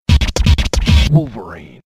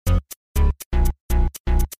Wolverine.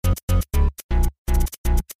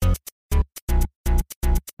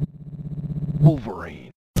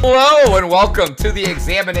 Wolverine. Hello and welcome to the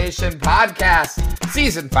Examination Podcast,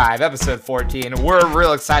 Season 5, Episode 14. We're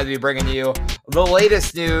real excited to be bringing you the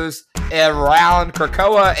latest news around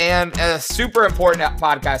Krakoa and a super important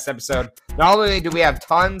podcast episode. Not only do we have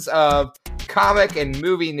tons of comic and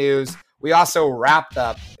movie news, we also wrapped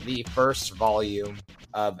up the first volume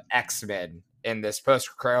of X-Men in this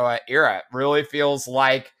post-Krakoa era. It really feels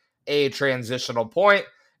like a transitional point,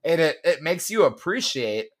 and it makes you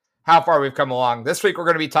appreciate how far we've come along. This week, we're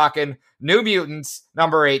going to be talking New Mutants,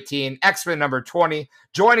 number 18, X-Men, number 20.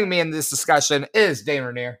 Joining me in this discussion is Dane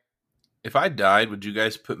Rainier. If I died, would you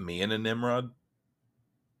guys put me in a Nimrod?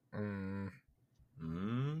 Do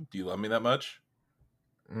you love me that much?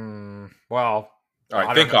 Well, all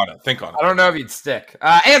right, think on it. I don't know if you'd stick.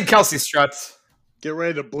 And Kelsey Struts. Get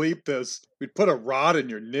ready to bleep this. We'd put a rod in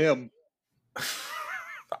your nim.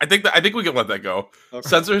 I think we can let that go. Okay.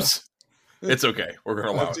 Censors, it's okay. We're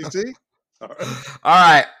gonna allow it. All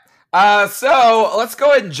right. So let's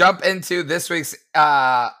go ahead and jump into this week's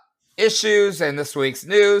issues and this week's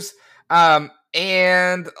news. And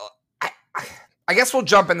I guess we'll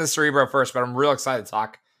jump into Cerebro first, but I'm real excited to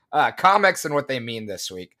talk comics and what they mean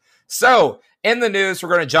this week. So in the news, we're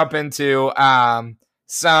going to jump into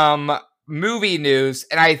some movie news,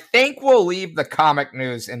 and I think we'll leave the comic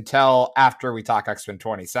news until after we talk X-Men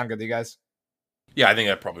 20. Sound good to you guys? Yeah, I think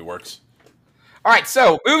that probably works. All right,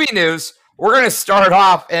 so movie news. We're going to start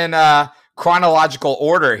off in chronological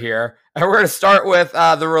order here, and we're going to start with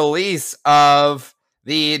the release of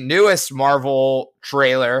the newest Marvel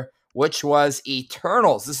trailer, which was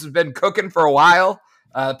Eternals. This has been cooking for a while.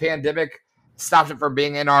 The pandemic stopped it from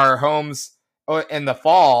being in our homes in the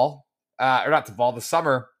fall, or not the fall, the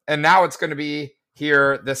summer, and now it's going to be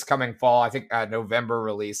here this coming fall, I think November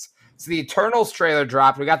release. So the Eternals trailer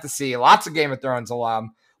dropped. We got to see lots of Game of Thrones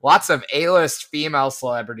alum, lots of A-list female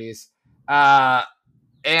celebrities,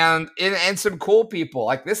 and some cool people.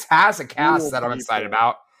 Like, this has a cast that I'm excited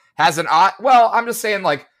about. Has an I'm just saying,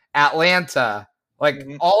 like, Atlanta, like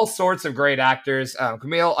all sorts of great actors,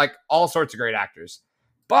 Camille, like all sorts of great actors.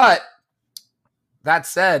 But that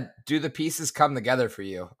said, do the pieces come together for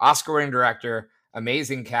you? Oscar-winning director,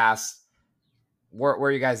 amazing cast. Where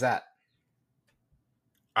are you guys at?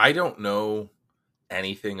 I don't know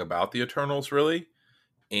anything about the Eternals, really.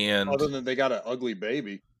 And other than they got an ugly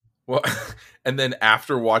baby. Well, and then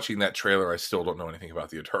after watching that trailer, I still don't know anything about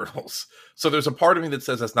the Eternals. So there's a part of me that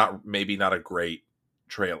says that's maybe not a great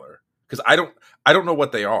trailer. Because I don't know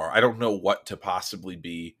what they are. I don't know what to possibly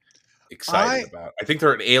be excited about. I think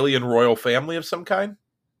they're an alien royal family of some kind.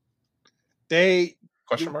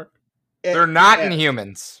 Question mark? They're not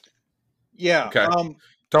Inhumans. Yeah. Okay.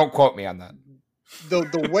 Don't quote me on that.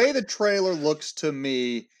 The way the trailer looks to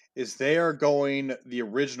me is they are going the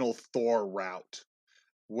original Thor route,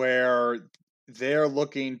 where they're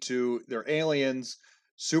aliens,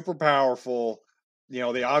 super powerful. You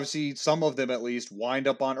know, they obviously, some of them at least, wind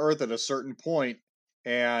up on Earth at a certain point,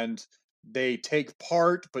 and they take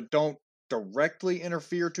part, but don't directly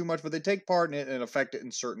interfere too much, but they take part in it and affect it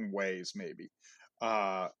in certain ways, maybe.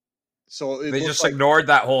 So they just ignored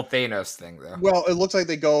that whole Thanos thing, though. Well, it looks like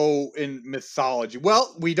they go in mythology.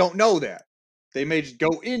 Well, we don't know that. They may just go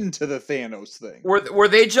into the Thanos thing. Were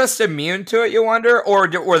they just immune to it, you wonder? Or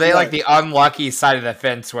were they like the unlucky side of the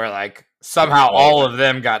fence where, like, somehow all of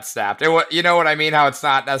them got stabbed? You know what I mean? How it's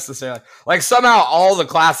not necessarily... Like, somehow all the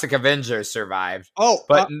classic Avengers survived.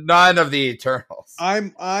 But none of the Eternals.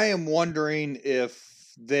 I am wondering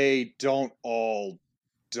if they don't all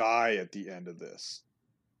die at the end of this.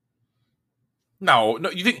 No,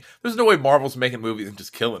 you think... There's no way Marvel's making movies and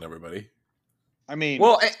just killing everybody. I mean,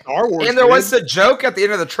 Star Wars, and there was the joke at the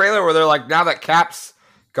end of the trailer where they're like, now that Cap's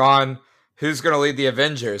gone, who's going to lead the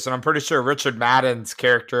Avengers? And I'm pretty sure Richard Madden's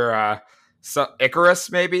character,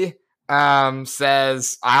 Icarus, maybe,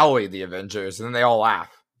 says, I'll lead the Avengers. And then they all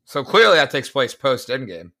laugh. So clearly that takes place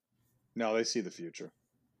post-Endgame. No, they see the future.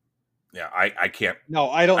 Yeah, I can't. No,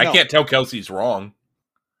 I don't know. I can't tell Kelsey's wrong.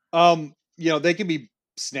 They can be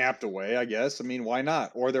snapped away, I guess. I mean, why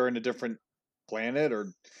not? Or they're in a different planet, or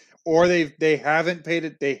they haven't paid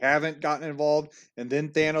it. They haven't gotten involved, and then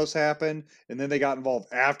Thanos happened, and then they got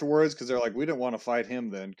involved afterwards because they're like, we didn't want to fight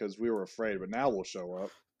him then because we were afraid, but now we'll show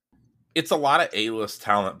up. It's a lot of A-list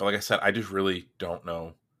talent, but like I said, I just really don't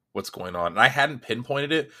know what's going on. And I hadn't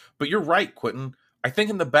pinpointed it, but you're right, Quentin. I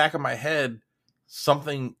think in the back of my head,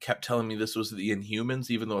 something kept telling me this was the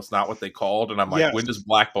Inhumans, even though it's not what they called. And I'm like, When does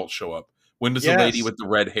Black Bolt show up? When does the lady with the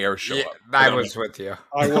red hair show up? I was with you.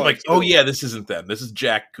 I'm like, oh yeah, this isn't them. This is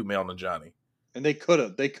Jack, Kumail Nanjiani. And they could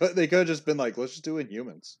have just been like, let's just do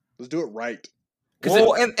Inhumans. Let's do it right.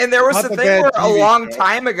 Well, and there was Not a the thing bad where a TV long show.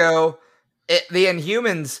 time ago, the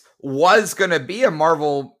Inhumans was going to be a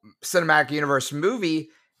Marvel Cinematic Universe movie,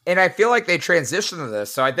 and I feel like they transitioned to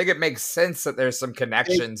this. So I think it makes sense that there's some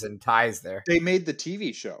connections and ties there. They made the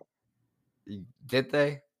TV show. Did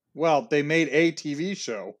they? Well, they made a TV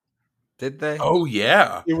show. Did they? Oh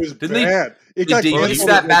yeah, It was Didn't bad. It they got debut Release canceled.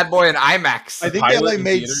 that bad boy in IMAX. I think they pilot like in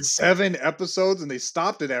made theaters? 7 episodes and they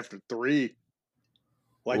stopped it after 3.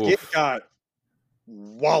 Like it Oof. got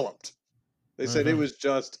walloped. They said it Mhm. was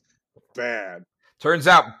just bad. Turns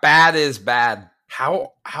out bad is bad.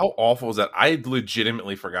 How awful was that? I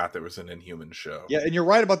legitimately forgot there was an Inhuman show. Yeah, and you're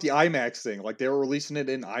right about the IMAX thing. Like they were releasing it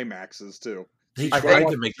in IMAXs too. They I tried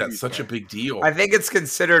think- to make that TV such show. a big deal. I think it's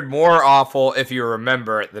considered more awful if you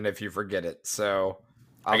remember it than if you forget it. So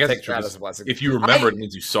I'll guess take it's true, that just as a blessing. If you remember, it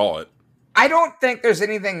means you saw it. I don't think there's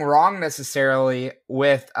anything wrong necessarily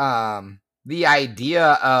with the idea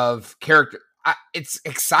of character. It's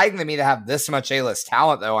exciting to me to have this much A-list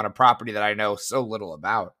talent though on a property that I know so little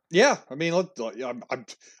about. Yeah, I mean,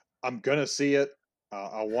 I'm gonna see it.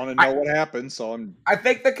 I want to know what happens. So I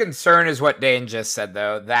think the concern is what Dane just said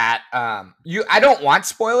though, that I don't want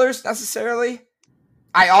spoilers necessarily.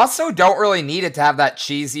 I also don't really need it to have that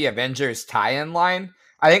cheesy Avengers tie-in line.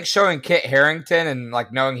 I think showing Kit Harington and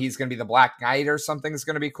like knowing he's going to be the Black Knight or something is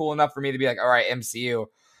going to be cool enough for me to be like, all right, MCU.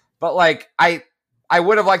 But like, I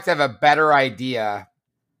would have liked to have a better idea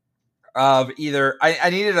of either I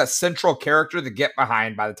needed a central character to get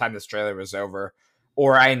behind by the time this trailer was over,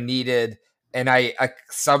 or I needed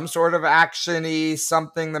some sort of action-y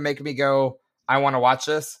something to make me go, I want to watch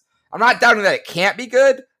this. I'm not doubting that it can't be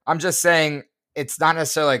good. I'm just saying it's not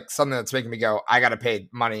necessarily like something that's making me go, I got to pay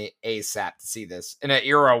money ASAP to see this in an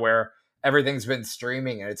era where everything's been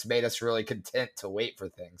streaming and it's made us really content to wait for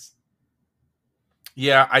things.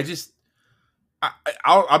 Yeah,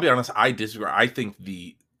 I'll be honest. I disagree. I think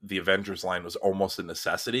the Avengers line was almost a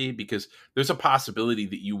necessity because there's a possibility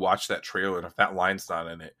that you watch that trailer and if that line's not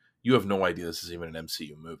in it, you have no idea this is even an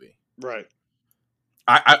MCU movie. right.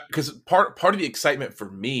 Because part of the excitement for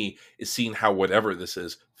me is seeing how whatever this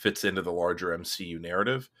is fits into the larger MCU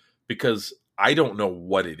narrative because I don't know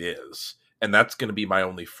what it is, and that's going to be my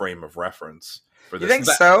only frame of reference for this. You think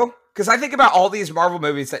so? Because I think about all these Marvel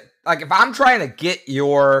movies that, like, if I'm trying to get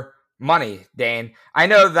your money, Dane, I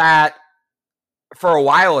know that for a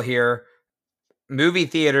while here, movie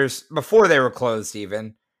theaters, before they were closed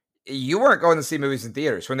even, you weren't going to see movies in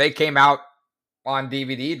theaters. When they came out on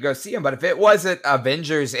DVD, you'd go see them. But if it wasn't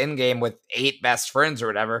Avengers Endgame with 8 best friends or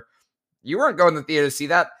whatever, you weren't going to the theater to see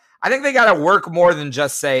that. I think they got to work more than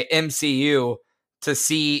just say MCU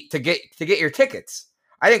to get your tickets.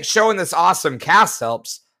 I think showing this awesome cast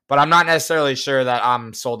helps, but I'm not necessarily sure that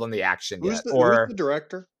I'm sold on the action Who's yet. the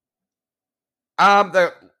director?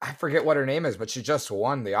 I forget what her name is, but she just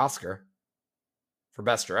won the Oscar for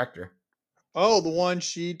Best Director. Oh, the one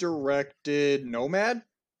she directed, Nomad.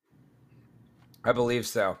 I believe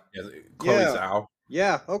so. Yeah, Chloe Yeah. Zhao.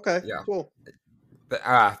 Yeah. Okay. Yeah. Cool.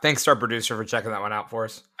 Thanks to our producer for checking that one out for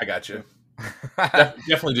us. I got you.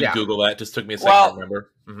 Definitely didn't Yeah. Google that. Just took me a second Well- to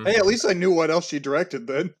remember. Mhm. Hey, at least I knew what else she directed.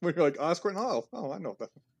 Then when you're like Oscar and I know that.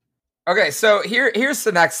 Okay, so here's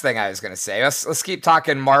the next thing I was going to say. Let's keep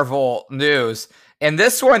talking Marvel news. And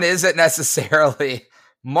this one isn't necessarily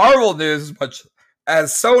Marvel news as much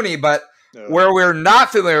as Sony, but where we're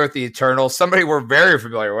not familiar with the Eternals, somebody we're very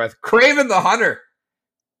familiar with, Kraven the Hunter.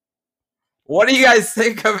 What do you guys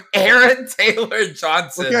think of Aaron Taylor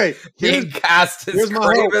Johnson Okay, being cast as here's my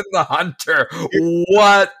Kraven the Hunter?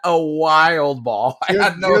 What a wild ball.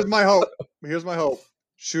 here's my hope. Here's my hope.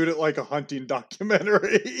 Shoot it like a hunting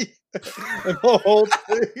documentary. And the whole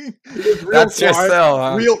thing is real That's your quiet, sell,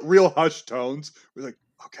 huh? real hush tones. We're like,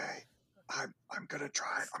 okay, I'm gonna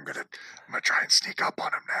try. I'm gonna try and sneak up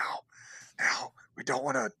on him now. Now we don't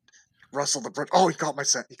want to rustle the brush. Oh, he caught my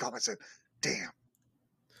scent. Damn.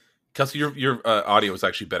 Kelsey, your audio was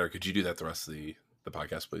actually better. Could you do that the rest of the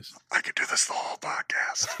podcast, please? I could do this the whole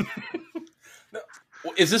podcast.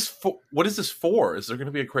 Is this what is this for? Is there going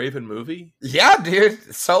to be a Kraven movie? Yeah,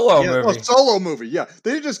 dude. Solo movie. A solo movie. Yeah,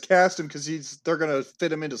 they just cast him because they're gonna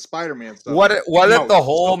fit him into Spider-Man stuff. What if No, the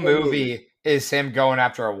whole solo movie is him going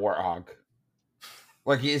after a warthog?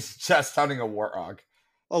 Like he's just hunting a warthog.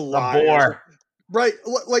 A A liar. boar. Right,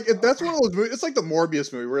 like if that's one of those movies. It's like the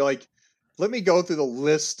Morbius movie where like, let me go through the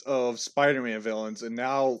list of Spider-Man villains, and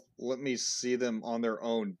now let me see them on their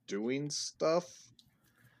own doing stuff.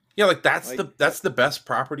 Yeah, like that's the best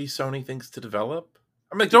property Sony thinks to develop.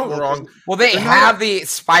 I mean, don't get me wrong. Well, they They're have not- the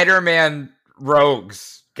Spider-Man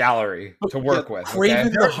rogues gallery to work Yeah, with. Kraven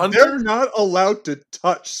Okay? the Hunter? They're not allowed to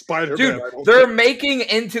touch Spider-Man. Dude, I don't they're think. making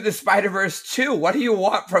Into the Spider-Verse 2. What do you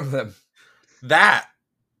want from them? That.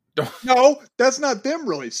 No, that's not them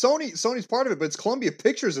really. Sony's part of it, but it's Columbia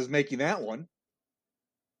Pictures is making that one.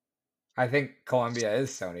 I think Columbia is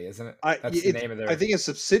Sony, isn't it? I That's the name of their. I think it's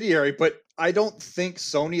subsidiary, but I don't think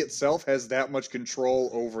Sony itself has that much control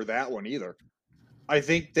over that one either. I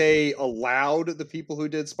think they allowed the people who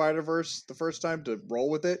did Spider-Verse the first time to roll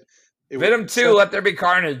with it. Venom 2, so- Let There Be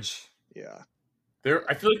Carnage. Yeah.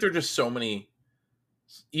 I feel like there are just so many,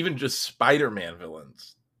 even just Spider-Man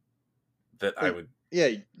villains that I would. Yeah,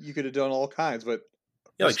 you could have done all kinds, but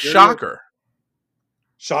Yeah, like Mysterio- Shocker.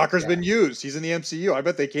 Shocker's Yeah. been used. He's in the MCU. I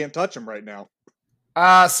bet they can't touch him right now.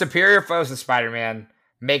 Superior Foes of Spider-Man.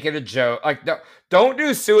 Make it a joke. Like, don't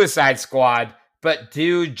do Suicide Squad, but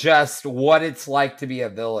do just what it's like to be a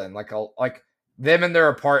villain. Like them in their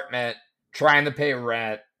apartment, trying to pay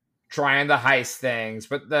rent, trying to heist things,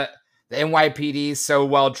 but the NYPD is so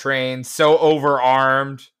well trained, so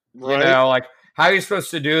overarmed. Right? You know, like how are you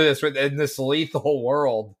supposed to do this in this lethal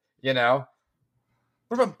world? You know,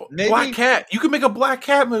 What about Maybe- Black Cat? You could make a Black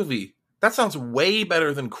Cat movie. That sounds way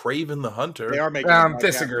better than Kraven the Hunter. They are making a Black Cat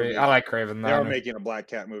disagree. movie. I like Craven They are though. making a Black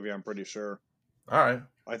Cat movie, I'm pretty sure. All right.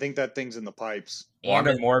 I think that thing's in the pipes. Well, And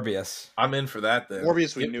I'm a in. Morbius. I'm in for that then.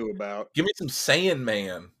 Morbius we Give- knew about. Give me some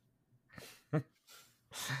Sandman.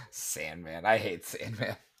 Sandman. I hate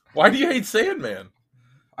Sandman. Why do you hate Sandman?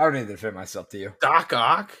 I don't need to fit myself to you. Doc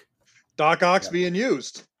Ock. Doc Ock's Yeah. being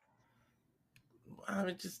used. I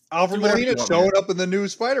mean, just Alfred do whatever Molina you want, showing man. up in the new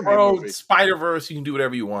Spider-Man Bro, movie. Spider Verse. You can do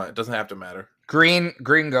whatever you want. It doesn't have to matter. Green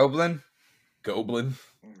Goblin. Goblin.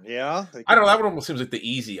 Yeah. I don't know. That one almost seems like the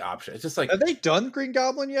easy option. It's just like Have they done Green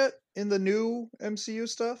Goblin yet in the new MCU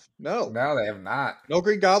stuff? No. No, they have not. No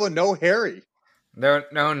Green Goblin, no Harry. No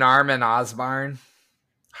Norman Osborn.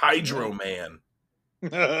 Hydro Man.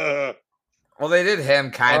 Well, they did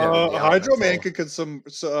him kind of. in the Hydro Man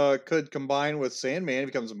Elemental. could combine with Sandman. He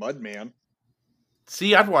becomes Mudman.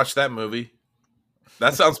 See, I'd watch that movie.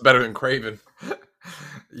 That sounds better than Kraven.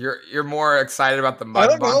 You're more excited about the I Mud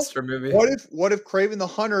don't know. Monster movie? What if Kraven the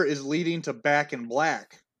Hunter is leading to Back in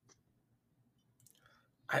Black?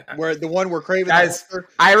 Where the one where Kraven Guys, the Hunter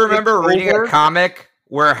I remember it's reading over. a comic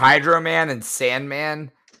where Hydro Man and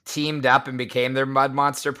Sandman teamed up and became their Mud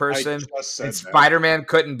Monster person, just said and that. Spider-Man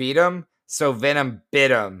couldn't beat him, so Venom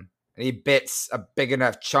bit him, and he bits a big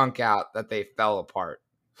enough chunk out that they fell apart.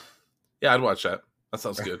 Yeah, I'd watch that. That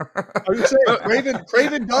sounds good. I'm just saying,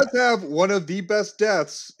 Kraven does have one of the best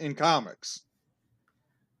deaths in comics.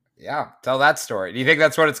 Yeah, tell that story. Do you think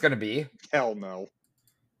that's what it's going to be? Hell no.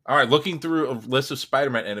 All right, looking through a list of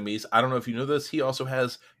Spider-Man enemies, I don't know if you know this, he also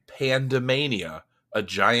has Pandemania, a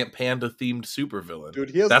giant panda-themed supervillain.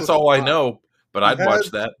 Dude, he has That's the all I spot. know, but He I'd watch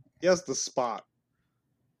has- that. He has the spot.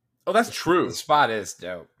 Oh, that's true. The spot is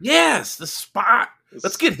dope. Yes, the spot.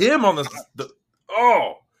 Let's get him on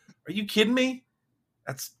oh, are you kidding me?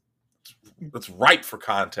 That's ripe for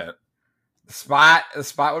content. The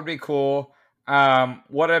spot would be cool.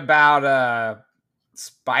 What about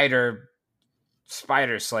Spider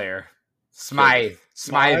Slayer? Smythe.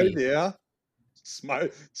 Smythe. Yeah.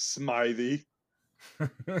 Smythe.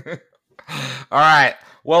 All right.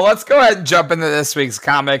 Well, let's go ahead and jump into this week's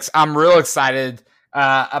comics. I'm real excited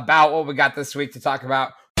about what we got this week to talk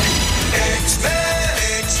about.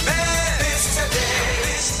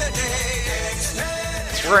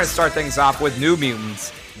 We're going to start things off with New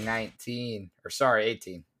Mutants 18.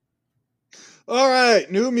 All right,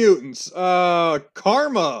 New Mutants.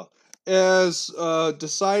 Karma has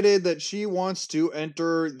decided that she wants to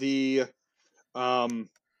enter the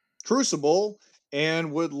Crucible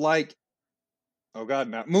and would like, oh god,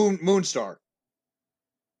 not Moonstar.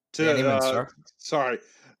 Danny Moonstar. Sorry,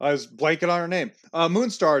 I was blanking on her name.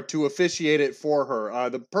 Moonstar to officiate it for her.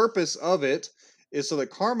 The purpose of it is so that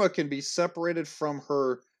Karma can be separated from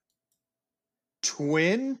her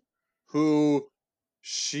twin, who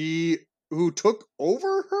took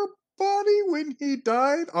over her body when he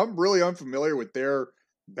died. I'm really unfamiliar with their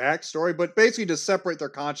backstory, but basically to separate their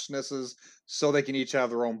consciousnesses so they can each have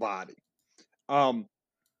their own body.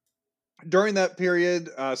 During that period,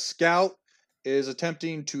 Scout is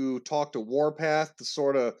attempting to talk to Warpath to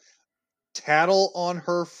sort of tattle on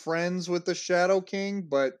her friends with the Shadow King,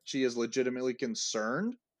 but she is legitimately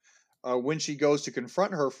concerned. When she goes to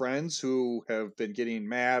confront her friends who have been getting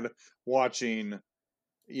mad watching,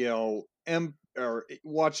 watching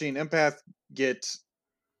Empath get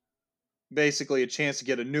basically a chance to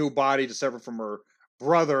get a new body to separate from her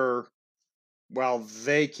brother, while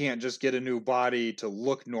they can't just get a new body to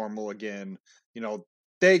look normal again.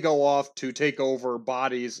 they go off to take over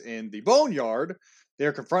bodies in the boneyard.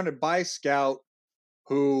 They're confronted by Scout,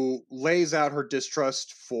 who lays out her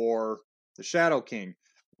distrust for the Shadow King.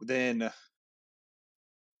 Then,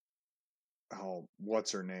 oh,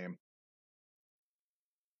 what's her name?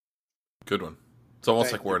 Good one. It's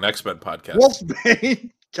almost Thank like we're an X-Men podcast.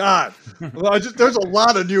 Wolfsbane. God, well, there's a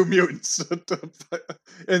lot of new mutants,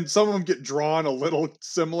 and some of them get drawn a little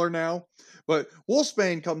similar now. But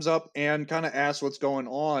Wolfsbane comes up and kind of asks what's going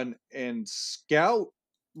on, and Scout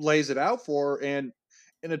lays it out for her. And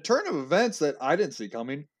in a turn of events that I didn't see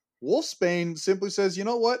coming, Wolfsbane simply says, "You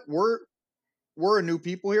know what? We're a new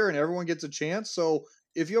people here, and everyone gets a chance. So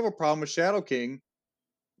if you have a problem with Shadow King,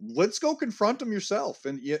 let's go confront him yourself,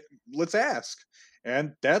 and let's ask."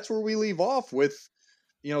 And that's where we leave off with,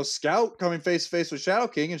 Scout coming face to face with Shadow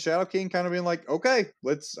King, and Shadow King kind of being like, "Okay,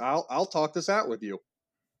 I'll talk this out with you."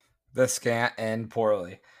 This can't end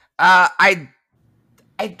poorly. I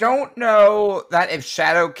don't know that if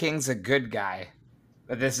Shadow King's a good guy,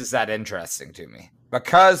 that this is that interesting to me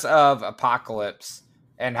because of Apocalypse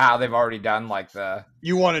and how they've already done like the.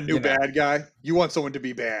 You want a new bad guy? You want someone to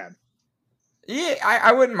be bad? Yeah,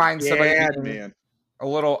 I wouldn't mind somebody being man. a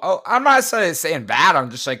little. Oh, I'm not saying bad.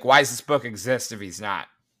 I'm just like, why does this book exist if he's not?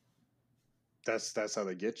 That's how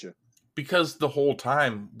they get you. Because the whole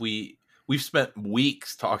time we've spent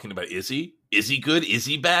weeks talking about, is he good? Is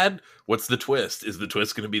he bad? What's the twist? Is the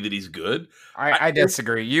twist going to be that he's good? I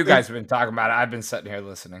disagree. You guys have been talking about it. I've been sitting here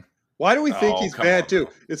listening. Why do we think he's bad too?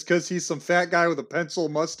 Bro. It's because he's some fat guy with a pencil,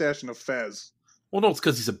 mustache, and a fez. Well, no, it's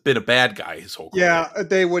because he's been a bad guy his whole career. Yeah,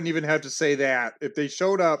 they wouldn't even have to say that. If they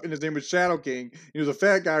showed up and his name was Shadow King, he was a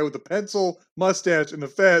fat guy with a pencil, mustache, and the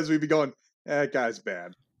fez, we'd be going, that guy's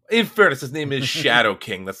bad. In fairness, his name is Shadow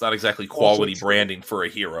King. That's not exactly quality branding for a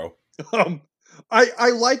hero. I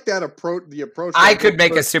like that approach. The approach. I could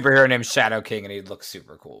make a superhero named Shadow King, and he'd look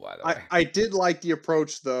super cool. By the way, I did like the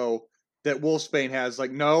approach though that Wolfsbane has.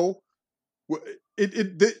 Like, no,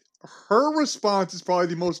 her response is probably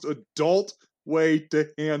the most adult way to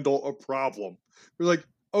handle a problem. We're like,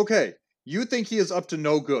 okay, you think he is up to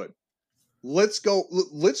no good? Let's go.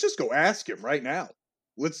 Let's just go ask him right now.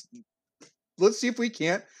 Let's see if we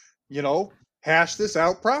can't, hash this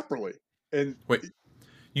out properly. And wait,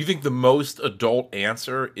 you think the most adult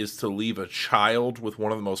answer is to leave a child with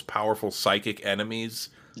one of the most powerful psychic enemies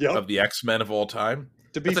of the X-Men of all time?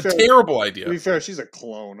 That's a terrible idea. To be fair, she's a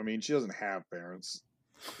clone. I mean, she doesn't have parents.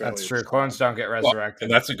 That's true. Clones don't get resurrected.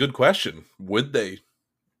 And that's a good question. Would they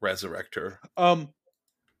resurrect her?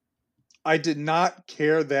 I did not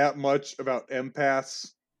care that much about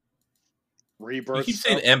empaths. Rebirth. You keep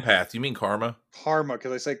saying empath. You mean karma? Karma,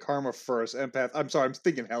 because I say karma first. Empath. I'm sorry, I'm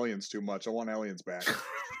thinking Hellions too much. I want Hellions back.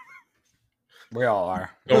 We all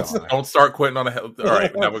are. Don't start quitting on a All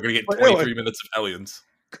right, now we're going to get 23 minutes of Hellions.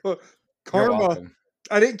 Karma.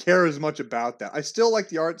 I didn't care as much about that. I still like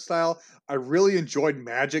the art style. I really enjoyed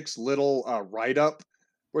Magic's little write-up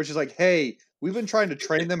where she's like, hey, we've been trying to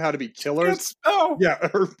train them how to be killers. Yeah,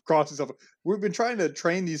 her crossing stuff. We've been trying to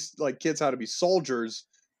train these kids how to be soldiers,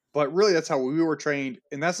 but really that's how we were trained,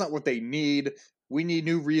 and that's not what they need. We need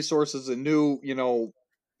new resources and new,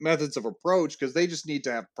 methods of approach because they just need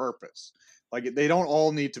to have purpose. Like, they don't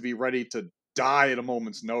all need to be ready to die at a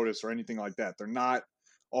moment's notice or anything like that. They're not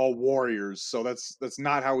all warriors, so that's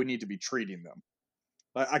not how we need to be treating them.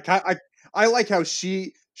 I like how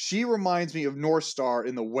she reminds me of North Star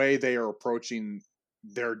in the way they are approaching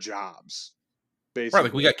their jobs. Basically, right?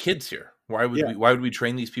 Like, we got kids here. Why would we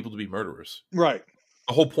train these people to be murderers? Right.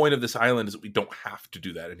 The whole point of this island is that we don't have to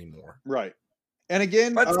do that anymore. Right. And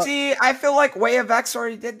again, but see, I feel like Way of X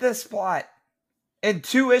already did this plot. In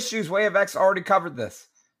 2 issues, Way of X already covered this.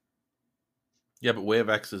 Yeah, but Way of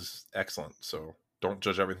X is excellent, so don't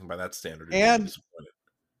judge everything by that standard. And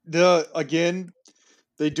again,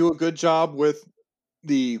 they do a good job with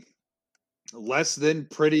the less than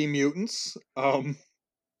pretty mutants, kind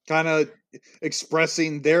of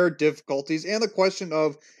expressing their difficulties and the question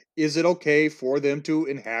of, is it okay for them to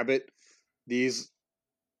inhabit these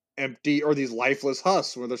empty or these lifeless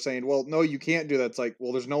husks, where they're saying, well, no, you can't do that. It's like,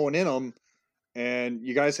 well, there's no one in them, and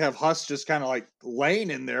you guys have husks just kind of like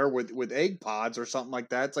laying in there with egg pods or something like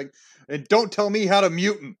that. It's like, and don't tell me how to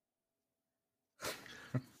mutant.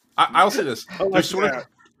 I'll say this. There's sort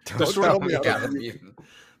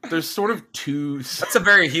of two. That's a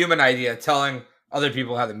very human idea, telling other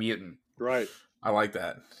people how to mutant. Right. I like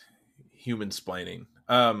that. Human splaining.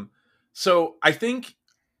 So I think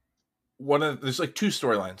there's like 2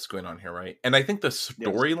 storylines going on here, right? And I think the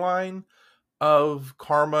storyline of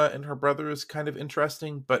Karma and her brother is kind of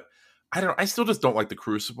interesting, but I still just don't like the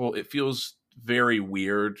Crucible. It feels very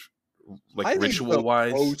weird like I think ritual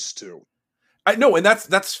wise. supposed to. I know, and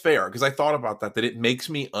that's fair because I thought about that it makes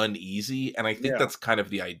me uneasy, and I think Yeah. that's kind of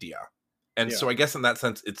the idea. And so I guess in that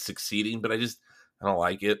sense it's succeeding, but I don't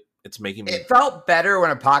like it. It's making me. It felt better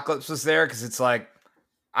when Apocalypse was there because it's like,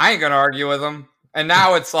 I ain't gonna argue with him, and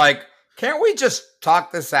now it's like, can't we just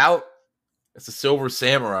talk this out? It's a Silver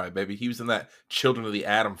Samurai, baby. He was in that Children of the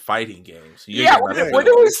Atom fighting game. So Yeah, when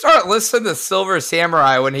do we start listening to Silver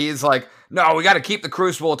Samurai when he's like, no, we got to keep the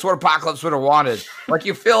Crucible. It's what Apocalypse would have wanted. Like,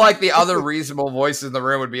 you feel like the other reasonable voices in the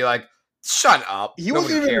room would be like, shut up. He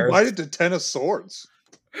wasn't even invited to Ten of Swords.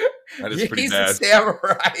 That is pretty he's bad. A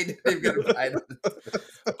samurai. He didn't even get invited.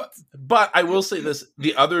 But I will say this: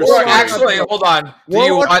 the other Or actually, hold on. Do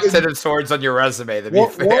you Warlock want and- Ten of Swords on your resume? To be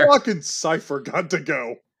fair, Warlock and Cypher got to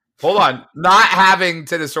go. hold on. Not having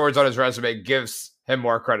Ten of Swords on his resume gives him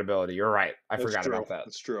more credibility. You're right. I forgot about that.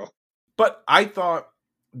 That's true. But I thought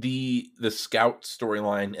the Scout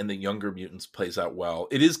storyline and the Younger Mutants plays out well.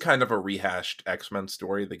 It is kind of a rehashed X-Men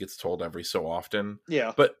story that gets told every so often.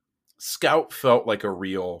 Yeah. But Scout felt like a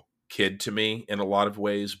real kid to me in a lot of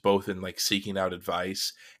ways, both in like seeking out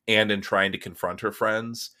advice and in trying to confront her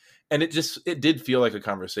friends. And it did feel like a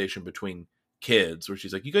conversation between kids where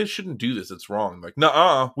she's like, you guys shouldn't do this. It's wrong. I'm like,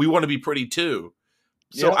 nuh-uh, we want to be pretty too.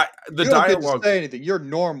 So the you don't get to dialogue, say anything. You're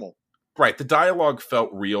normal. right. The dialogue felt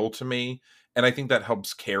real to me. And I think that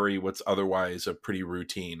helps carry what's otherwise a pretty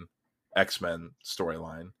routine X-Men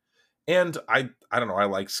storyline. And I don't know. I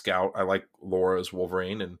like Scout. I like Laura as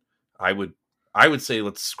Wolverine. And I would say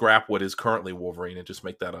let's scrap what is currently Wolverine and just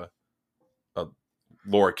make that a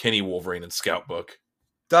Laura Kinney Wolverine and Scout book.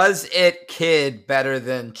 Does it kid better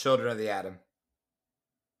than Children of the Atom?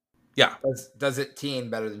 Yeah. Does it teen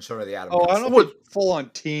better than Children of the Atom? Oh, I don't think full on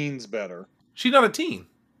teens better. She's not a teen.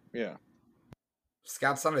 Yeah.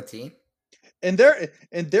 Scout's not a teen? And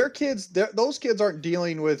their kids, those kids aren't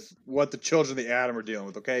dealing with what the Children of the Atom are dealing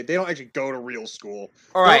with, okay? They don't actually go to real school.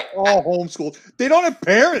 All right. They're all homeschooled. They don't have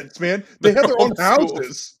parents, man. They have their own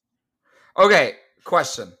houses. Okay,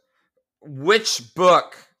 question. Which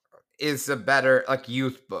book is a better like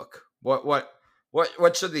youth book? What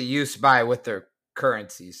should the youth buy with their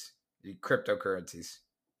currencies, the cryptocurrencies?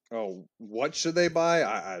 Oh, what should they buy?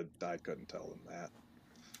 I couldn't tell them that.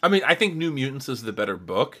 I mean, I think New Mutants is the better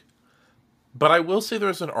book. But I will say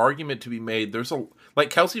there's an argument to be made. There's like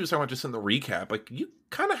Kelsey was talking about just in the recap, like you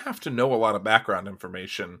kind of have to know a lot of background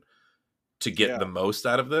information to get the most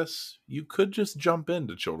out of this. You could just jump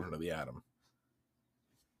into Children of the Atom.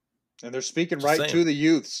 And they're speaking Just right saying. to the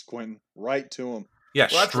youths, Quinn. Right to them. Yeah,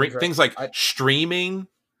 Well, things like streaming,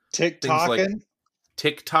 TikToking. like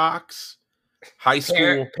TikToks, high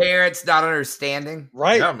school. Parents not understanding.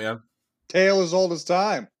 Right. Yeah, man. Tale as old as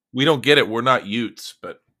time. We don't get it. We're not Utes,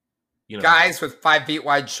 but you know. Guys with 5 feet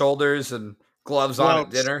wide shoulders and gloves on at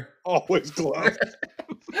dinner. Always gloves.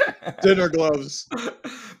 Dinner gloves.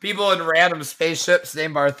 People in random spaceships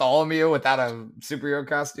named Bartholomew without a superhero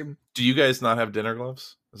costume. Do you guys not have dinner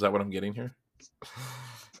gloves? Is that what I'm getting here?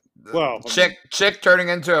 Well, chick turning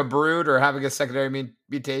into a brood or having a secondary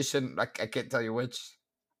mutation. I can't tell you which.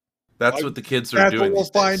 That's what the kids are that's doing. what we'll these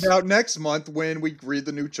days. find out next month when we read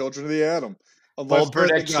the new Children of the Atom. Bold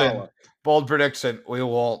prediction. Bold prediction. We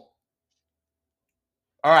won't.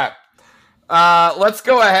 All right. Let's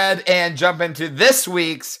go ahead and jump into this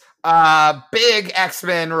week's big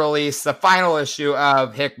X-Men release, the final issue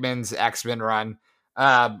of Hickman's X-Men run.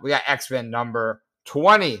 We got X-Men number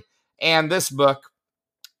 20. And this book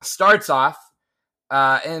starts off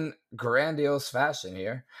in grandiose fashion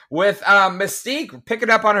here with Mystique picking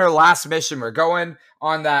up on her last mission. We're going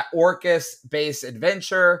on that Orcus-based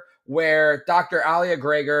adventure where Dr. Alia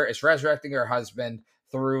Gregor is resurrecting her husband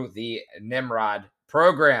through the Nimrod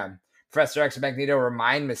program. Professor X and Magneto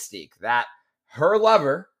remind Mystique that her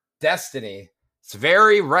lover, Destiny, it's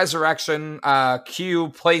very resurrection Q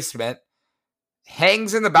placement,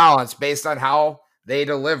 hangs in the balance based on how they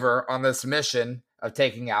deliver on this mission of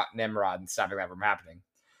taking out Nimrod and stopping that from happening.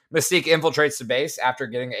 Mystique infiltrates the base after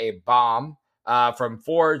getting a bomb from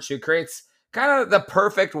Forge, who creates kind of the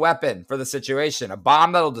perfect weapon for the situation, a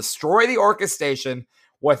bomb that'll destroy the Orcus station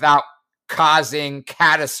without causing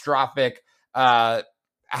catastrophic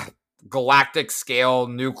galactic scale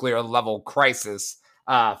nuclear level crisis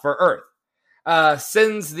for Earth.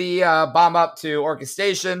 Sends the bomb up to Orcus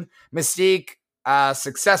Station. Mystique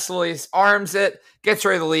successfully arms it, gets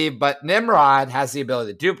ready to leave, but Nimrod has the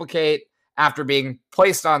ability to duplicate after being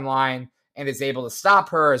placed online and is able to stop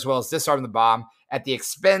her as well as disarm the bomb at the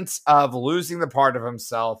expense of losing the part of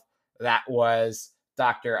himself that was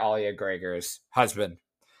Dr. Alia Gregor's husband.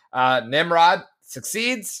 Nimrod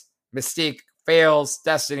succeeds. Mystique fails.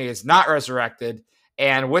 Destiny is not resurrected.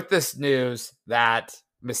 And with this news that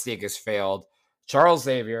Mystique has failed, Charles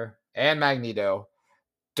Xavier and Magneto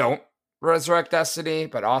don't resurrect Destiny,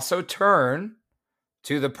 but also turn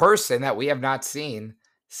to the person that we have not seen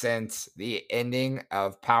since the ending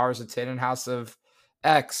of Powers of 10 and House of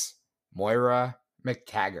X, Moira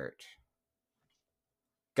McTaggart.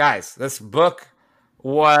 Guys, this book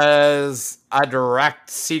was a direct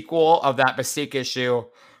sequel of that Mystique issue,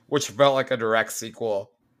 which felt like a direct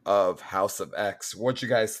sequel of House of X. What you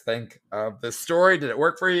guys think of this story? Did it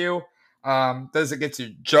work for you? Does it get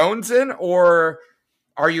you jonesing, or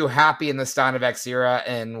are you happy in the Dawn of X era,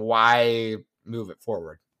 and why move it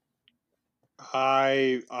forward?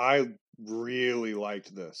 I really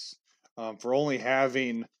liked this. For only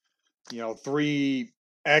having, 3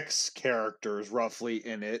 X characters roughly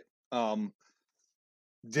in it.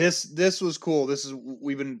 This was cool.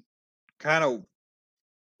 We've been kind of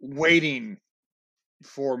waiting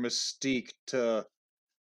for Mystique to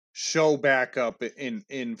show back up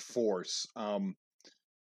in force.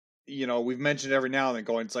 We've mentioned every now and then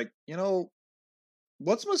going, it's like,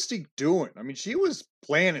 what's Mystique doing? I mean, she was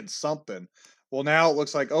planning something. Well, now it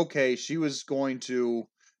looks like, okay,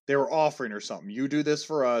 they were offering her something. You do this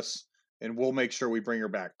for us, and we'll make sure we bring her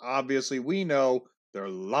back. Obviously, we know they're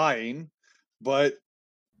lying, but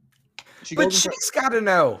But she's got to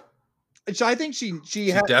know. I think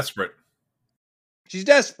she's desperate. She's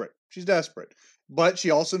desperate. She's desperate. But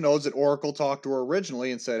she also knows that Oracle talked to her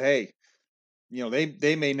originally and said, hey,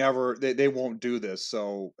 they may never, they won't do this.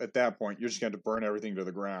 So at that point, you're just going to burn everything to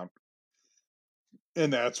the ground.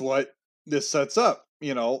 And that's what this sets up,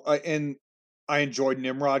 and I enjoyed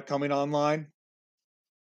Nimrod coming online.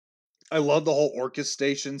 I love the whole Orcus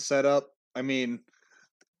station setup. I mean,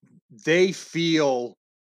 they feel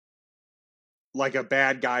like a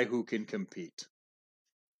bad guy who can compete.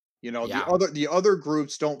 Yeah. The other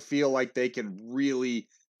groups don't feel like they can really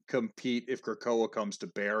compete if Krakoa comes to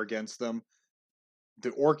bear against them.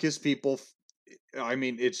 The Orcus people, I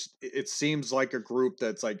mean, it seems like a group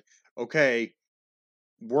that's like, okay,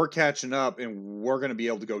 we're catching up and we're going to be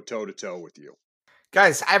able to go toe to toe with you.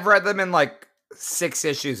 Guys, I've read them in like 6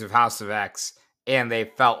 issues of House of X, and they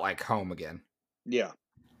felt like home again. Yeah.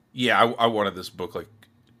 Yeah, I wanted this book like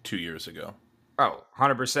 2 years ago. Oh,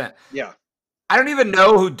 100%. Yeah. I don't even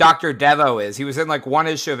know who Dr. Devo is. He was in like 1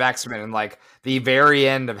 issue of X-Men and like the very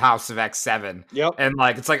end of House of X7. Yep. And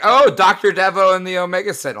like, it's like, oh, Dr. Devo and the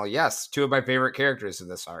Omega Sentinel. Yes, 2 of my favorite characters in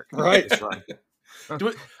this arc. Right.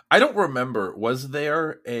 I don't remember. Was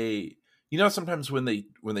there a, sometimes when they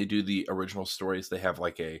do the original stories, they have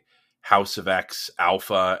like a House of X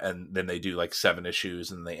Alpha, and then they do like 7 issues,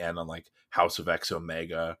 and they end on like House of X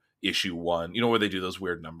Omega issue 1. Where they do those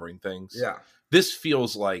weird numbering things. Yeah. This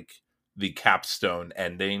feels like the capstone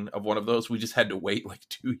ending of one of those. We just had to wait like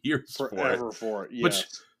 2 years forever for it. Yes. Which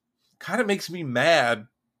kind of makes me mad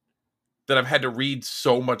that I've had to read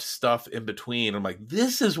so much stuff in between. I'm like,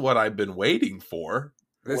 this is what I've been waiting for.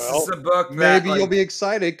 This is a book that, maybe you'll be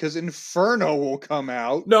excited because Inferno will come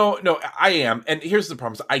out. No, I am. And here's the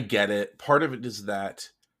problem. I get it. Part of it is that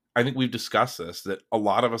I think we've discussed this, that a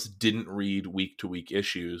lot of us didn't read week-to-week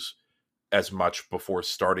issues as much before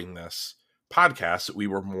starting this podcast.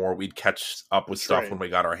 We'd catch up with stuff when we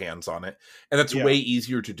got our hands on it. And that's way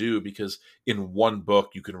easier to do because in one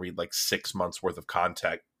book, you can read like 6 months worth of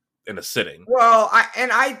content in a sitting. Well,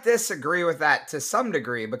 I disagree with that to some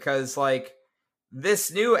degree because like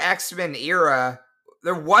this new X-Men era,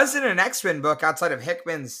 there wasn't an X-Men book outside of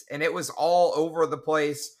Hickman's, and it was all over the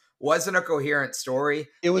place. Wasn't a coherent story.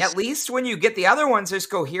 It was, at least when you get the other ones, there's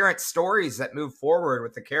coherent stories that move forward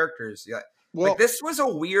with the characters. Well, like this was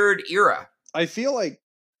a weird era. I feel like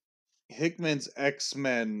Hickman's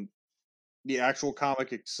X-Men, the actual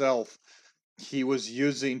comic itself, he was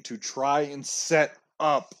using to try and set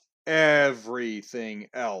up everything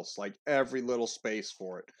else, like every little space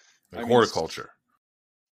for it. Like horticulture.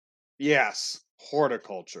 Yes,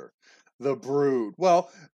 horticulture. The Brood.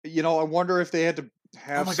 Well, I wonder if they had to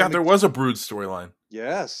have. Oh my God, there was a Brood storyline.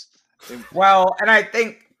 Yes. Well, and I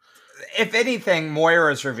think, if anything,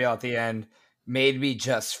 Moira's reveal at the end made me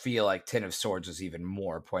just feel like Ten of Swords was even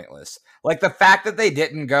more pointless. Like the fact that they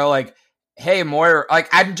didn't go like, hey, Moira, like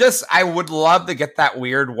I would love to get that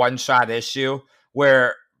weird one-shot issue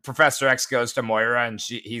where Professor X goes to Moira and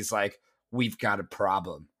he's like, we've got a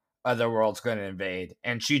problem. Otherworld's going to invade.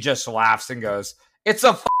 And she just laughs and goes, it's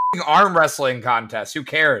a fucking arm wrestling contest. Who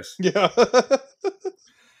cares? Yeah.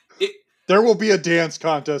 There will be a dance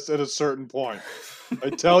contest at a certain point.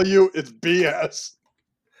 I tell you, it's BS.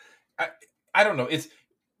 I don't know.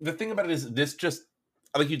 The thing about it is this just,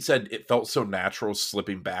 like you'd said, it felt so natural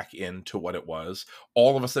slipping back into what it was.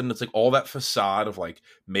 All of a sudden, it's like all that facade of like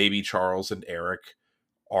maybe Charles and Eric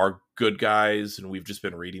are good guys, and we've just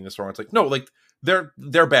been reading this wrong. It's like, no, like they're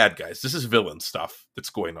bad guys. This is villain stuff that's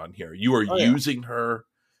going on here. You are using her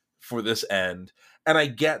for this end, and I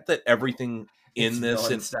get that everything in this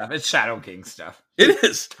villain stuff. It's Shadow King stuff. It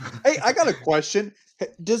is. Hey, I got a question.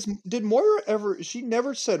 Did Moira ever? She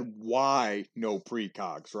never said why no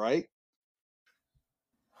precogs, right?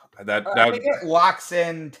 I think it locks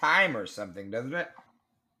in time or something, doesn't it?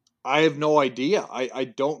 I have no idea. I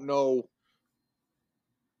don't know.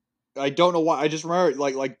 I don't know why. I just remember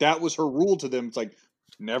like that was her rule to them. It's like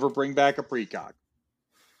never bring back a precog.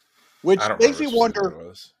 Which makes me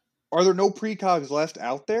wonder: are there no precogs left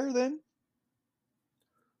out there then?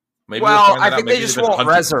 Maybe well, I think they just won't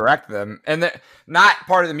resurrect them, and they're not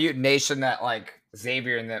part of the mutant nation that like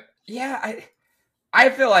Xavier and them. Yeah, I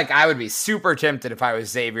feel like I would be super tempted if I was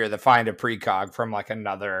Xavier to find a precog from like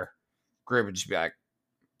another group and just be like,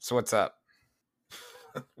 "So what's up?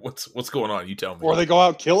 What's going on? You tell me." Or they go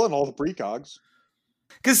out killing all the precogs.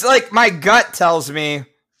 Because like my gut tells me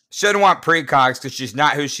shouldn't want precogs because she's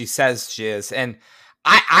not who she says she is, and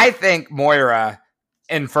I think Moira.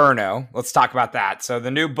 Inferno. Let's talk about that. So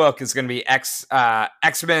the new book is going to be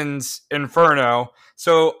X-Men's Inferno.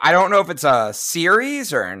 So I don't know if it's a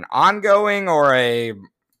series or an ongoing or a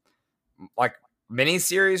like mini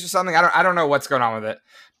series or something. I don't know what's going on with it.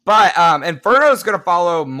 But Inferno is going to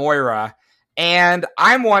follow Moira, and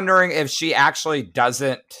I'm wondering if she actually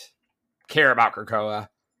doesn't care about Krakoa.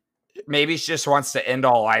 Maybe she just wants to end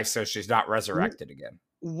all life so she's not resurrected again.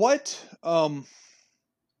 What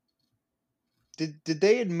Did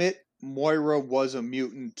they admit Moira was a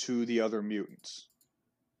mutant to the other mutants?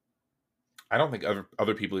 I don't think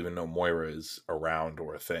other people even know Moira is around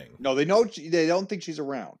or a thing. No, they know. They don't think she's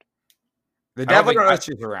around. They definitely don't know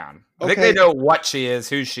she's around. I think they know what she is,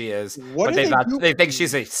 who she is, but they think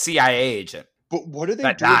she's a CIA agent. But what do they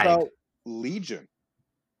do about Legion?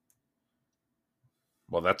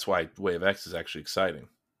 Well, that's why Way of X is actually exciting.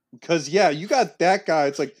 Because you got that guy.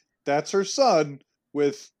 It's like that's her son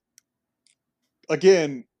with.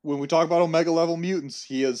 Again, when we talk about Omega level mutants,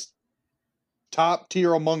 he is top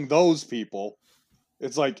tier among those people.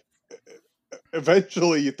 It's like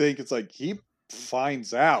eventually you think it's like he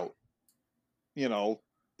finds out, that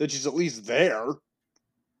she's at least there.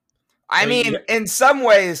 I mean, in some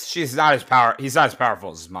ways, he's not as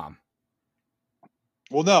powerful as his mom.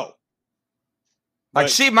 Well, no. Like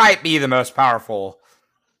she might be the most powerful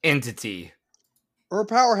entity. Her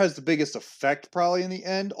power has the biggest effect probably in the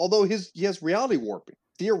end, although he has reality warping.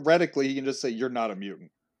 Theoretically, he can just say, you're not a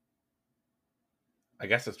mutant. I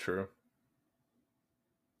guess that's true.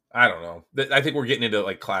 I don't know. I think we're getting into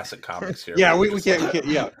like classic comics here. Yeah, we can't.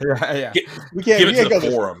 We can't give it to the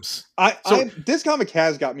forums. This comic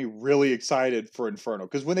has got me really excited for Inferno,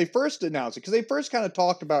 because when they first announced it, because they first kind of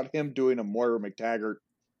talked about him doing a Moira McTaggart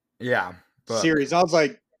series, I was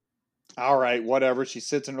like, all right, whatever. She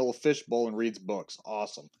sits in her little fishbowl and reads books.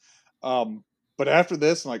 Awesome. But after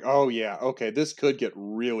this, I'm like, oh yeah, okay, this could get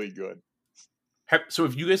really good. So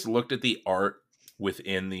have you guys looked at the art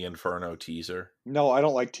within the Inferno teaser? No, I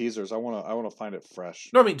don't like teasers. I want to find it fresh.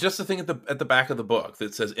 No, I mean just the thing at the back of the book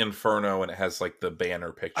that says Inferno and it has like the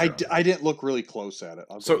banner picture. I didn't look really close at it.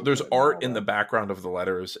 So there's art in the background of the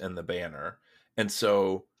letters and the banner, and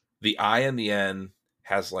so the I and the N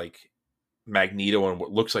has like Magneto and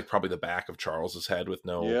what looks like probably the back of Charles's head with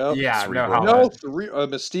Mystique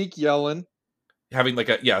yelling, having like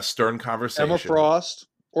a stern conversation. Emma Frost,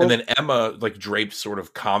 and then Emma like draped sort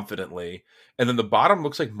of confidently, and then the bottom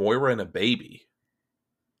looks like Moira and a baby.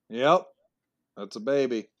 Yep, that's a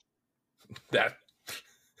baby.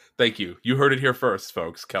 Thank you. You heard it here first,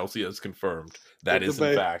 folks. Kelsey has confirmed that is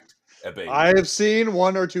in fact a baby. I have seen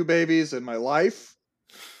one or two babies in my life.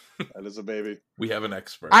 That is a baby. We have an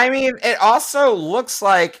expert. I mean, it also looks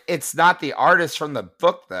like it's not the artist from the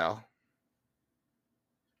book, though.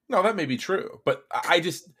 No, that may be true. But I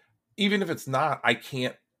just, even if it's not, I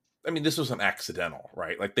can't. I mean, this was an accidental,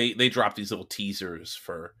 right? Like they dropped these little teasers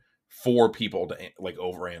for people to like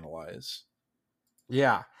overanalyze.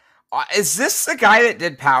 Yeah. Is this the guy that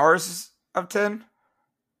did Powers of 10?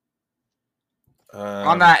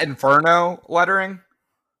 On that Inferno lettering?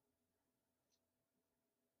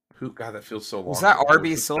 God, that feels so long. Was that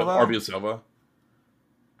RB Silva? RB Silva.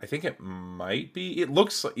 I think it might be. It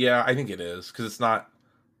looks like, I think it is, because it's not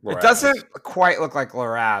Loraz. It doesn't quite look like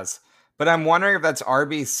Loraz, but I'm wondering if that's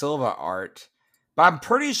RB Silva art. But I'm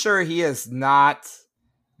pretty sure he is not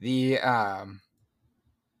the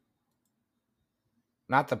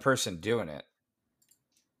person doing it.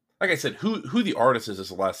 like I said, who the artist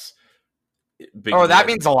is less big. Oh, that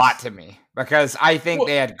deal. means a lot to me because I think Well-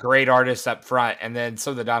 they had great artists up front, and then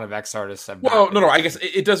some of the Dawn of X artists have. Well, not been no, I good. guess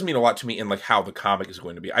it does mean a lot to me in like how the comic is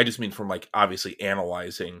going to be. I just mean from like obviously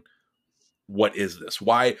analyzing what is this?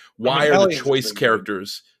 Why are the Hellions has choice been good.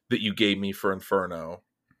 characters that you gave me for Inferno?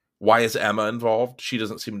 Why is Emma involved? She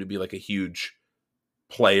doesn't seem to be like a huge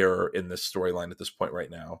player in this storyline at this point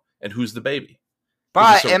right now. And who's the baby?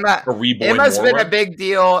 But Is this a reborn Emma's been a Morwa? big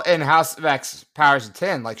deal in House of X Powers of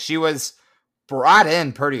 10. Like, she was brought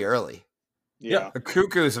in pretty early. Yeah. The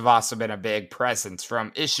Cuckoos have also been a big presence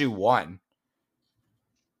from issue 1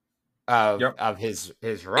 of his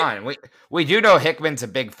run. We do know Hickman's a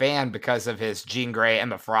big fan because of his Jean Grey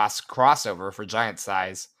Emma Frost crossover for Giant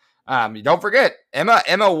Size. Don't forget, Emma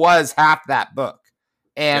was half that book.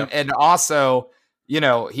 And also,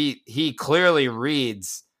 he clearly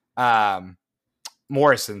reads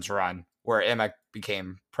Morrison's run where Emma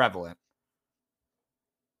became prevalent.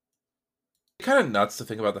 Kind of nuts to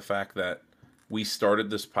think about the fact that we started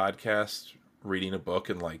this podcast reading a book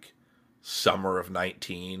in like summer of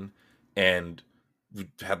 19 and we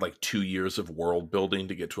had like 2 years of world building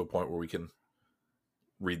to get to a point where we can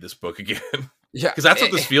read this book again. Yeah, Because that's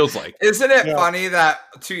what this feels like. Isn't it Yeah. funny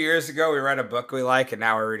that 2 years ago we read a book we like and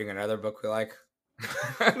now we're reading another book we like?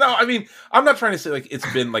 No, I mean, I'm not trying to say like it's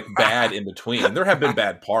been like bad in between. There have been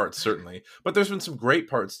bad parts, certainly, but there's been some great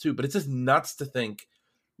parts too. But it's just nuts to think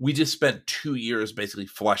we just spent 2 years basically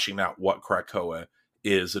fleshing out what Krakoa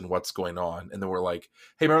is and what's going on. And then we're like,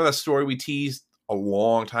 hey, remember that story we teased a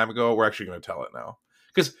long time ago? We're actually going to tell it now.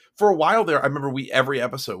 Because for a while there, I remember every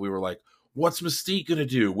episode we were like, what's Mystique going to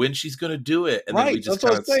do? When she's going to do it? And then we Right, just that's what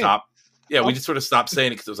kind I of was saying. stopped. Yeah, we just sort of stopped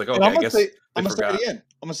saying it because it was like, And okay, I'm I gonna guess say, they I'm gonna say forgot. it again.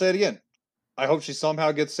 I'm gonna say it again. I hope she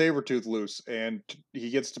somehow gets Sabretooth loose and he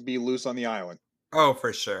gets to be loose on the island. Oh,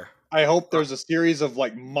 for sure. I hope there's a series of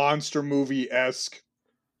like monster movie-esque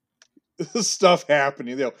stuff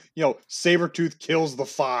happening. Sabretooth kills the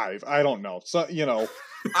 5. I don't know. So,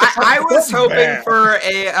 I was Something hoping bad. for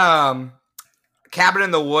a Cabin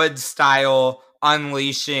in the Woods style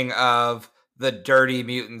unleashing of the dirty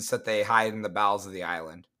mutants that they hide in the bowels of the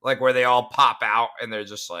island. Like where they all pop out and they're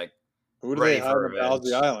just like, who do ready they hide for in the bowels of the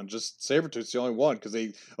revenge. island? Just Sabretooth's the only one because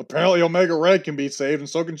apparently Omega Red can be saved and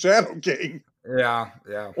so can Shadow King. yeah.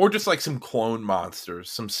 Or just like some clone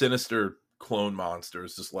monsters, some sinister clone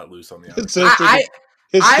monsters just let loose on the island. His sister,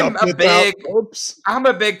 his I'm stuff a gets out. big- Oops. I'm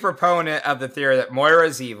a big proponent of the theory that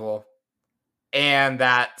Moira's evil and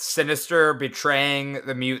that Sinister betraying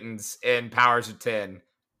the mutants in Powers of 10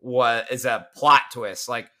 is a plot twist.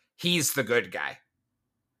 Like, he's the good guy.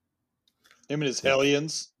 Him and his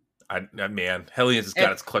Hellions. Man, Hellions has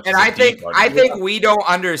got its clutches. And I of deep think on I it. think we don't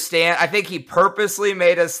understand. I think he purposely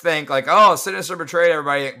made us think like, oh, Sinister betrayed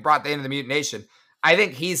everybody, brought the end of the mutant nation. I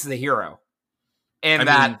think he's the hero. And I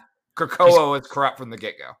that mean, Krakoa was corrupt from the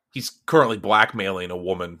get-go. he's currently blackmailing a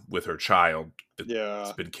woman with her child that's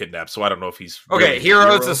Yeah. been kidnapped. So I don't know if he's Okay, really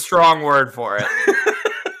hero's a strong word for it.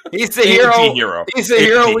 He's the hero. Anti-hero. He's the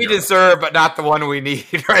hero we Anti-hero. deserve, but not the one we need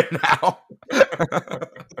right now.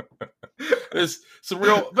 There's some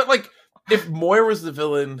real, but like if Moira's the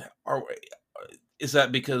villain, is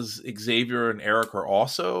that because Xavier and Eric are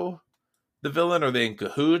also the villain? Are they in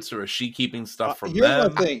cahoots, or is she keeping stuff from Here's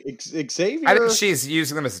them? my thing. Xavier. I think she's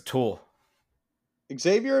using them as a tool.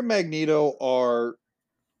 Xavier and Magneto are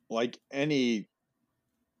like any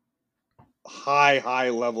high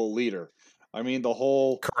level leader. I mean, the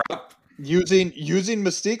whole Corrupt. using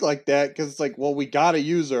Mystique like that because it's like, well, we gotta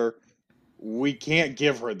use her. We can't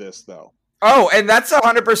give her this though. Oh, and that's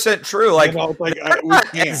 100% true. Like, It's like they're we not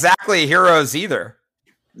can't. exactly heroes either.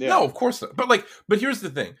 Yeah. No, of course not. But here's the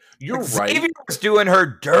thing. You're Xavier right. was doing her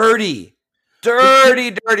dirty.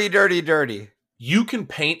 You can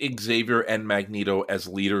paint Xavier and Magneto as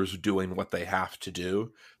leaders doing what they have to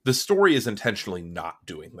do. The story is intentionally not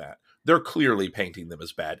doing that. They're clearly painting them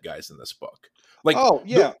as bad guys in this book. Like, oh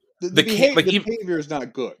yeah, the like behavior is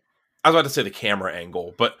not good. I was about to say the camera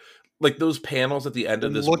angle, but like those panels at the end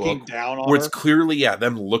of this Looking book down on where it's her. clearly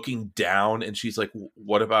them looking down, and she's like,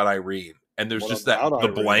 "What about Irene?" And there's What just the about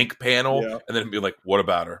Irene? blank panel, Yeah. and then be like, "What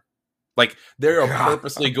about her?" Like they are God.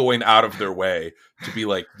 purposely going out of their way to be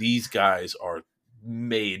like, these guys are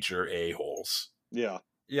major a-holes. Yeah.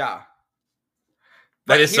 Yeah.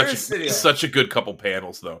 That But is here's the deal. such a good couple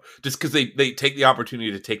panels though. Just because they take the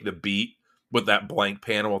opportunity to take the beat with that blank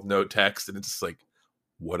panel with no text, and it's just like,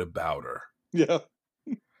 what about her? Yeah.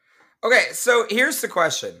 Okay, so here's the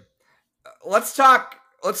question. Let's talk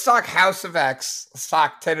House of X. Let's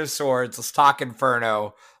talk Ten of Swords. Let's talk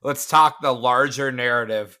Inferno. Let's talk the larger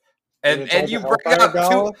narrative And it's all you the bring Hellfire up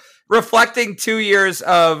Gala? reflecting 2 years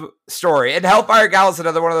of story. And Hellfire Gala is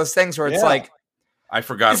another one of those things where it's Yeah. like, I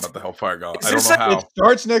forgot Is- about the Hellfire Gala. is I don't this know a- how. It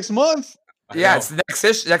starts next month. I yeah, know.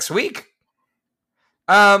 it's next week.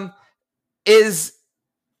 Is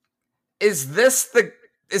this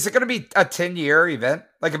is it going to be a 10-year event?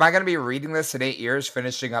 Like, am I going to be reading this in 8 years,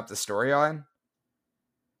 finishing up the storyline?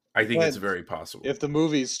 I think it's Depends. very possible. If the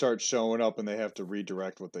movies start showing up and they have to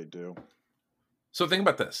redirect what they do. So think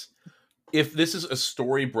about this. If this is a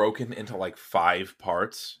story broken into like 5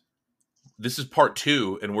 parts, this is part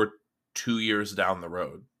 2 and we're 2 years down the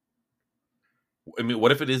road. I mean,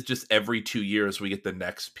 what if it is just every 2 years we get the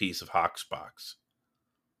next piece of Hoxbox?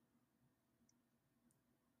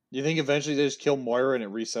 You think eventually they just kill Moira and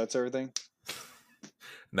it resets everything?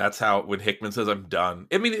 And that's how when Hickman says I'm done.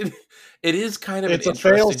 I mean, it is kind of It's an a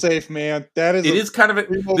interesting. fail-safe, man. That is It is kind of a,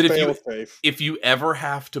 primo that fail-safe. if you ever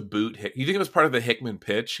have to boot you think it was part of the Hickman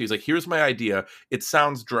pitch. He's like, here's my idea. It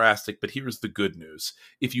sounds drastic, but here's the good news.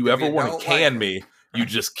 If you ever want to can me, you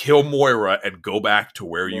just kill Moira and go back to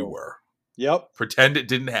where you Boom. were. Yep. Pretend it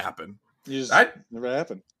didn't happen. You just I- never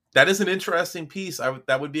happened. That is an interesting piece.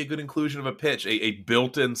 That would be a good inclusion of a pitch, a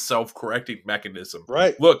built-in self-correcting mechanism.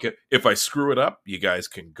 Right. Look, if I screw it up, you guys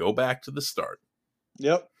can go back to the start.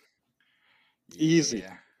 Yep. Easy.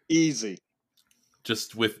 Yeah. Easy.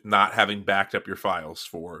 Just with not having backed up your files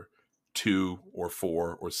for 2 or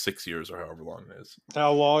 4 or 6 years or however long it is.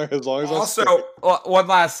 How long? As long as Also, one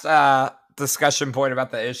last discussion point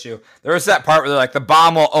about the issue. There was that part where they're like, the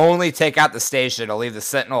bomb will only take out the station. It'll leave the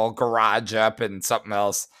Sentinel garage up and something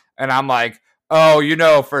else. And I'm like, oh, you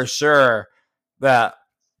know for sure that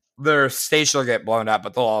their station will get blown up,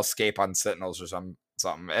 but they'll all escape on Sentinels or something.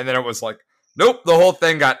 And then it was like, nope, the whole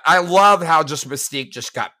thing got... I love how just Mystique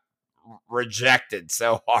just got rejected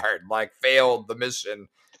so hard. Like, failed the mission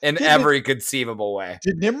in every conceivable way.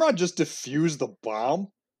 Did Nimrod just defuse the bomb?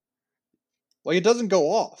 Like, it doesn't go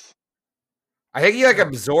off. I think he like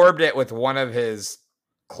absorbed it with one of his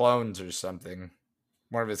clones or something.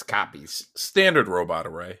 One of his copies. Standard robot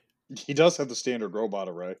array. He does have the standard robot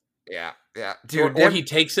array. Yeah. Dude, or he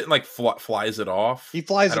takes it and like flies it off. He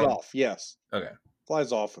flies it off, yes. Okay.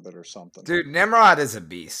 Flies off with it or something. Dude, Nimrod is a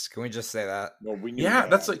beast. Can we just say that? No, we knew Yeah, that.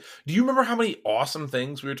 that's like... Do you remember how many awesome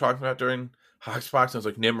things we were talking about during Hoxbox? And I was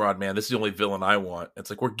like, Nimrod, man, this is the only villain I want. It's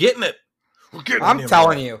like, we're getting it. We're getting I'm Nimrod.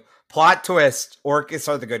 telling you. Plot twist. Orcus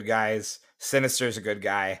are the good guys. Sinister's a good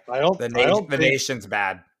guy. I don't think, nation's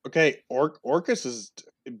bad. Okay, Orcus is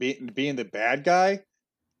being the bad guy.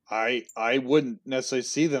 I wouldn't necessarily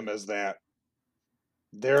see them as that.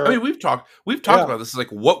 They're I mean, we've talked Yeah. about this. It's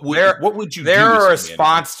like, what would you do? They're a as humanity?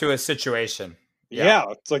 response to a situation. yeah,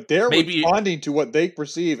 it's like they're Maybe- responding to what they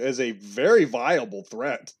perceive as a very viable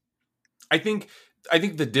threat. I think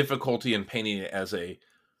the difficulty in painting it as a...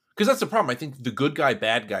 Because that's the problem. I think the good guy,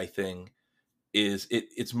 bad guy thing is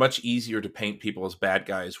it's much easier to paint people as bad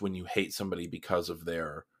guys when you hate somebody because of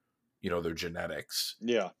their genetics.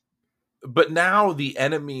 Yeah. But now the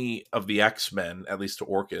enemy of the X-Men, at least to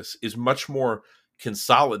Orcus, is much more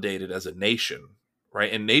consolidated as a nation,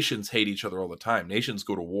 right? And nations hate each other all the time. Nations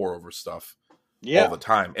go to war over stuff Yeah. all the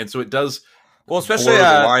time. And so it does Well, especially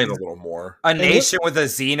blur the line a little more. a nation with a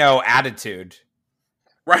Xeno attitude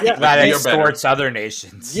Right. Yeah, like, that we are better. extorts other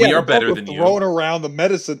nations. We are the better people than you. Throwing around the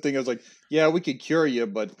medicine thing, I was like, yeah, we could cure you,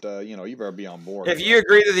 but you better be on board. If you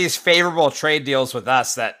agree to these favorable trade deals with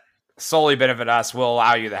us that solely benefit us, we'll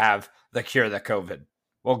allow you to have the cure the COVID.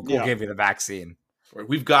 We'll Yeah. give you the vaccine.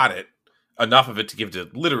 We've got it. Enough of it to give to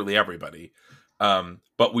literally everybody.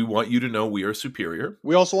 But we want you to know we are superior.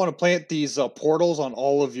 We also want to plant these portals on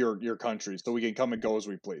all of your countries so we can come and go as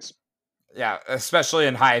we please. Yeah, especially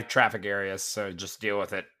in high traffic areas. So just deal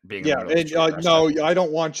with it being Yeah, in the middle of and the street, no, I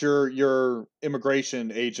don't want your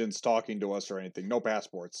immigration agents talking to us or anything. No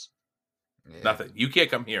passports. Russia. Yeah. Nothing. You can't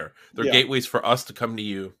come here. They're Yeah. gateways for us to come to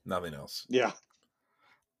you. Nothing else. Yeah.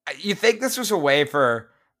 You think this was a way for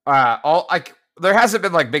all like there hasn't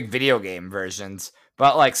been like big video game versions,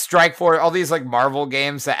 but like Strike Force, all these like Marvel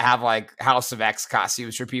games that have like House of X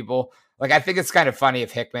costumes for people. Like, I think it's kind of funny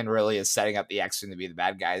if Hickman really is setting up the X-Men to be the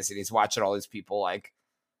bad guys, and he's watching all these people, like,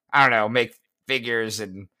 I don't know, make figures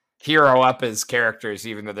and hero up as characters,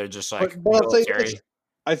 even though they're just like But I'll say military. this,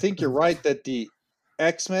 I think you're right that the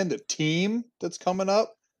X-Men, the team that's coming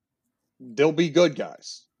up, they'll be good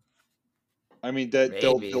guys. I mean, that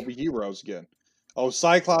they'll Maybe. be heroes again. Oh,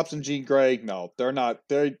 Cyclops and Jean Grey, no, they're not.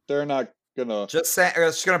 They're not gonna. Just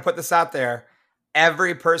gonna put this out there.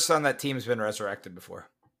 Every person on that team's been resurrected before.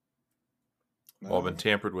 All been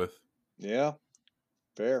tampered with. Yeah,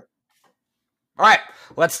 fair. All right,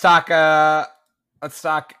 let's talk. Oh,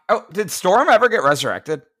 did Storm ever get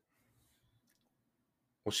resurrected?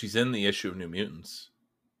 Well, she's in the issue of New Mutants.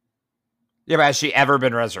 Yeah, but has she ever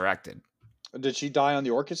been resurrected? Did she die on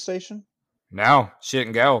the Orchid Station? No, she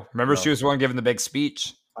didn't go. Remember, No. she was the one giving the big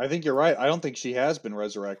speech. I think you're right. I don't think she has been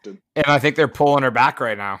resurrected. And I think they're pulling her back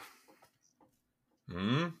right now.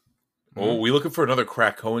 Hmm. Oh, we looking for another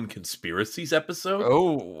Krakoan conspiracies episode?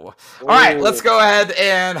 Oh. All right, let's go ahead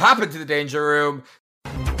and hop into the danger room.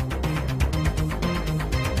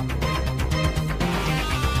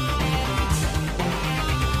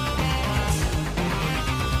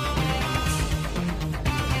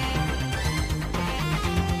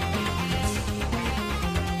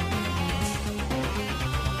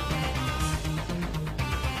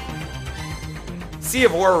 See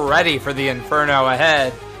if we're ready for the inferno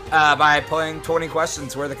ahead by playing 20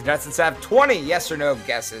 questions where the contestants have 20 yes or no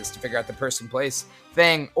guesses to figure out the person, place,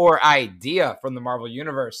 thing, or idea from the Marvel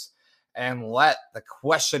Universe. And let the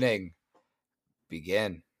questioning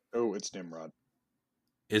begin. Oh, it's Nimrod.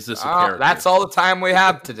 Is this a character? That's all the time we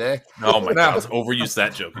have today. Oh my God, let's overuse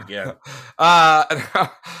that joke again.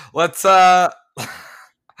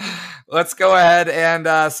 Let's go ahead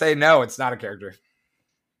and say no, it's not a character.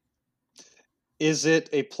 Is it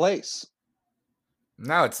a place?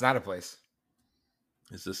 No, it's not a place.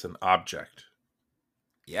 Is this an object?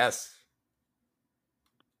 Yes.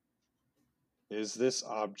 Is this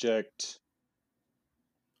object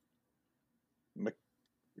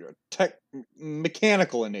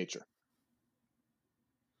mechanical in nature?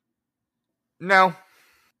 No.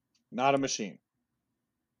 Not a machine.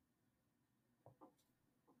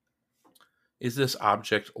 Is this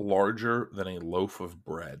object larger than a loaf of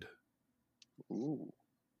bread? Ooh.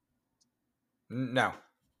 No.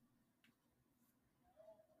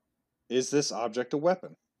 Is this object a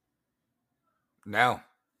weapon? No.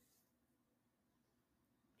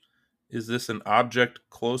 Is this an object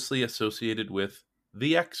closely associated with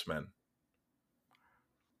the X-Men?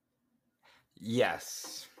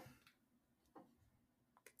 Yes.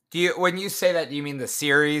 When you say that, do you mean the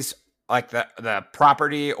series, like the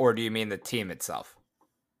property, or do you mean the team itself?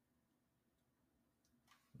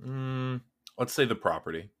 Let's say the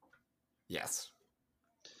property. Yes.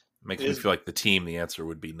 Makes me feel like the team. The answer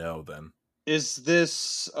would be no. Then is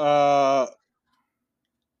this object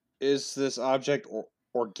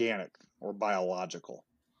organic or biological?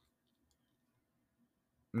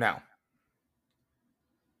 No.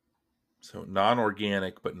 So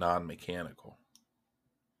non-organic but non-mechanical.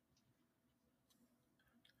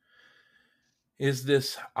 Is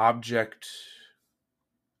this object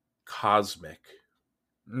cosmic?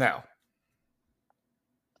 No.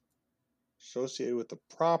 Associated with the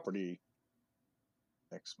property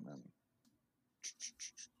X-Men.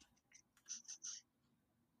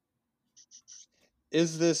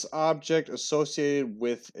 Is this object associated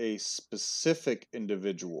with a specific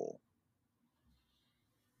individual?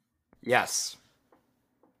 Yes.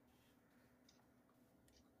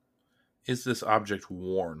 Is this object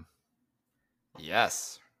worn?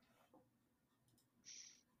 Yes.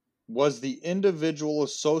 Was the individual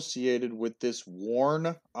associated with this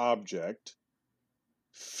worn object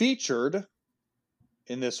featured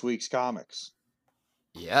in this week's comics?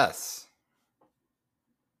 Yes.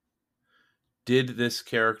 Did this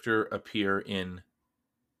character appear in...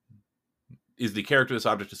 Is the character this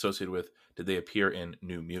object associated with, did they appear in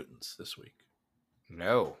New Mutants this week?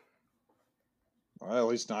 No. Well, I at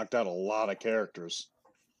least knocked out a lot of characters.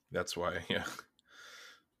 That's why, yeah.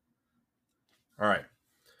 All right.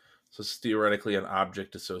 So it's theoretically an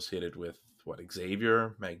object associated with, what,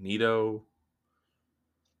 Xavier, Magneto,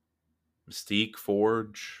 Mystique,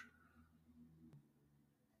 Forge?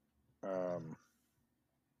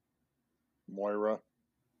 Moira.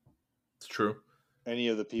 It's true. Any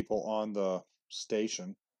of the people on the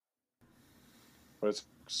station. But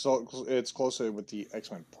it's closely with the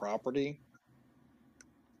X-Men property.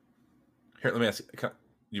 Here, let me ask you.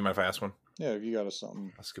 You mind if I ask one? Yeah, if you got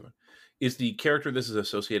something. That's a good one. Is the character this is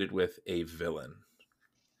associated with a villain?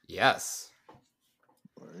 Yes.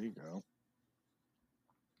 There you go.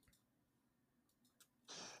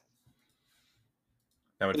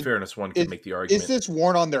 Now, in fairness, one could make the argument. Is this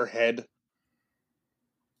worn on their head?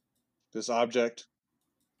 This object?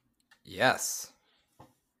 Yes.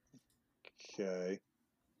 Okay.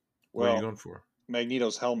 What are you going for?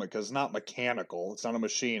 Magneto's helmet, because it's not mechanical. It's not a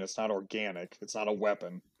machine. It's not organic. It's not a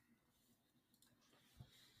weapon.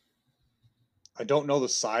 I don't know the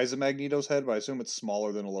size of Magneto's head, but I assume it's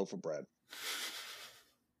smaller than a loaf of bread.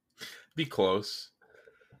 Be close.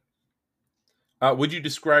 Would you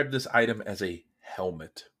describe this item as a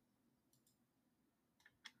helmet?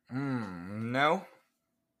 No.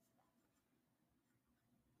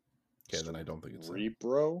 Okay, then I don't think it's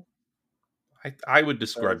Repro? I would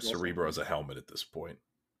describe That was awesome. Cerebro as a helmet at this point.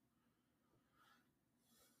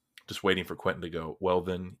 Just waiting for Quentin to go, well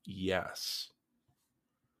then, yes.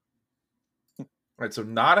 All right, so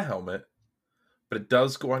not a helmet, but it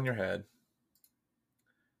does go on your head.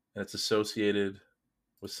 And it's associated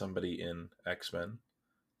with somebody in X-Men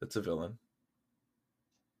that's a villain.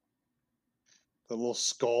 The little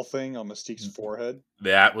skull thing on Mystique's forehead.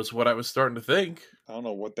 That was what I was starting to think. I don't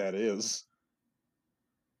know what that is.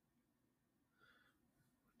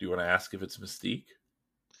 Do you want to ask if it's Mystique?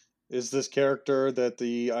 Is this character that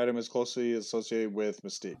the item is closely associated with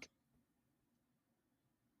Mystique?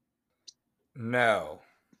 No.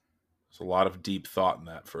 There's a lot of deep thought in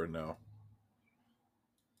that for a no.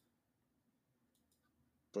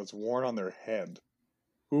 But it's worn on their head.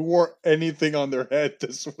 Who wore anything on their head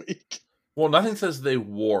this week? Well, nothing says they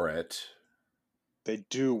wore it. They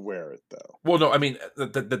do wear it, though. Well, no, I mean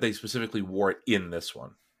that they specifically wore it in this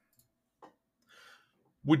one.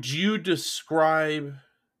 Would you describe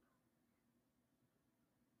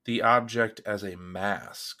the object as a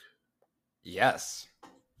mask? Yes.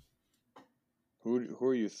 Who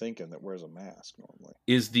are you thinking that wears a mask normally?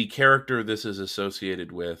 Is the character this is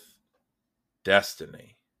associated with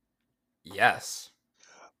Destiny? Yes.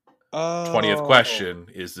 20th question,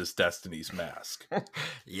 is this Destiny's mask?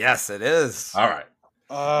 Yes, it is. All right.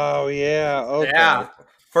 Oh, yeah. Okay. Yeah.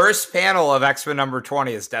 First panel of X-Men number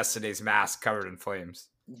 20 is Destiny's mask covered in flames.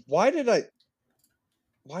 Why did I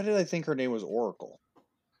think her name was Oracle?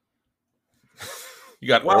 You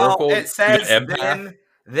got Well, Oracle. it says you got Empath.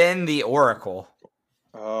 then the Oracle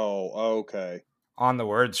Oh, okay. on the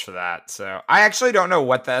words for that. So I actually don't know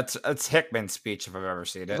what that's. It's Hickman's speech if I've ever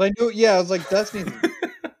seen it. I knew, yeah, I was like, Destiny.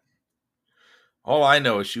 All I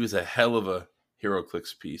know is she was a hell of a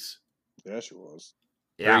HeroClix piece. Yeah, she was.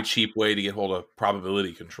 Yeah. Very cheap way to get hold of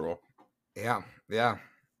probability control. Yeah.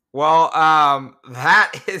 Well,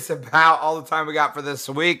 that is about all the time we got for this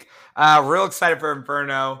week. Real excited for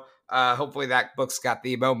Inferno. Hopefully that book's got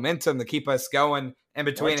the momentum to keep us going in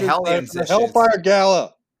between Hellions The issues. Hellfire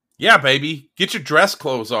Gala. Yeah, baby. Get your dress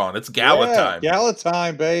clothes on. It's gala time. Gala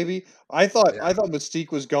time, baby. I thought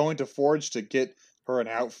Mystique was going to Forge to get her an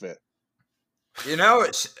outfit. You know,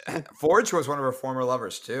 Forge was one of her former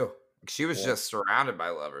lovers too. She was just surrounded by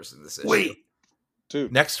lovers in this issue. Wait,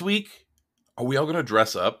 dude. Next week, are we all going to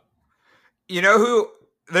dress up? You know who?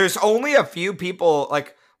 There's only a few people,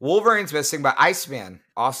 like Wolverine's missing, but Iceman,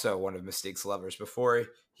 also one of Mystique's lovers, before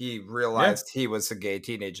he realized he was a gay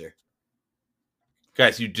teenager.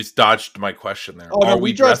 Guys, you just dodged my question there. Oh, no, are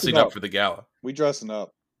we dressing up for the gala? We dressing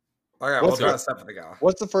up. All right, we'll dress up for the gala.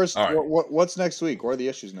 What's the first? Right. What's next week? What are the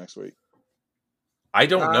issues next week? I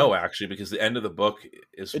don't know, actually, because the end of the book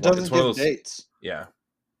is it doesn't give dates. Yeah.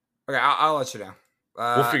 Okay, I'll let you know.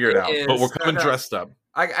 We'll figure it out. But we're coming dressed up.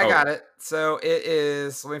 I got it. So it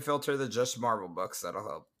is. Let me filter the Just Marvel books. That'll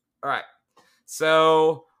help. All right.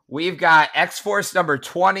 So we've got X-Force number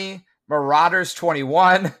 20, Marauders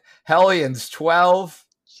 21, Hellions 12.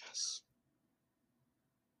 Yes.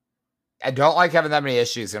 I don't like having that many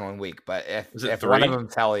issues in 1 week, but if one of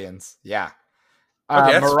them's Hellions, yeah.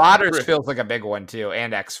 Okay, Marauders feels like a big one too,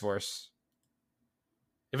 and X-Force.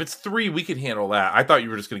 If it's 3, we can handle that. I thought you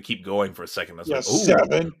were just going to keep going for a second. I was like,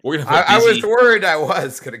 7. We're gonna I was worried I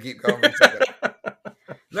was going to keep going for a second.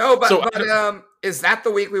 No, but is that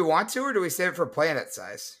the week we want to, or do we save it for Planet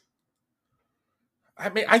Size? I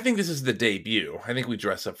mean, I think this is the debut. I think we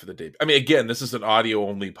dress up for the debut. I mean, again, this is an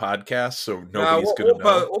audio-only podcast, so nobody's going to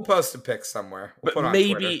know. We'll post a pic somewhere. But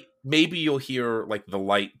maybe you'll hear like the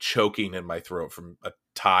light choking in my throat from a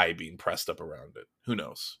tie being pressed up around it. Who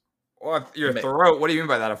knows? Well, your throat. What do you mean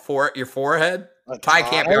by that? Your forehead? A tie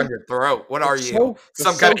can't be on your throat. What are you?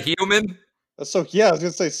 Some kind of human? That's so. Yeah, I was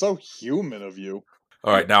gonna say so human of you.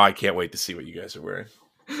 All right, now I can't wait to see what you guys are wearing.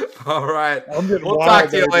 All right, we'll talk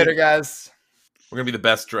to you later, guys. We're gonna be the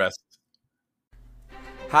best dressed.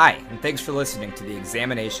 Hi, and thanks for listening to the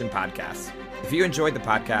Examination Podcast. If you enjoyed the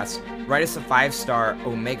podcast, write us a 5-star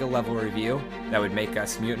Omega level review that would make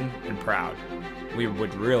us mutant and proud. We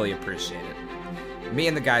would really appreciate it. Me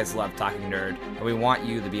and the guys love talking nerd, and we want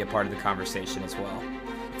you to be a part of the conversation as well.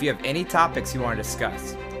 If you have any topics you want to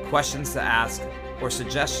discuss, questions to ask, or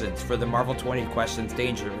suggestions for the Marvel 20 Questions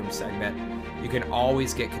Danger Room segment, you can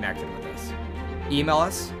always get connected with us. Email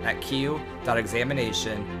us at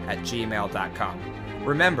q.examination@gmail.com.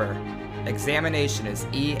 Remember, examination is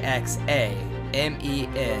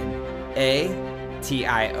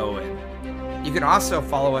EXAMENATION. You can also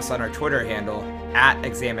follow us on our Twitter handle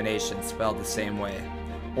 @examination, spelled the same way,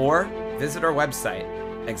 or visit our website,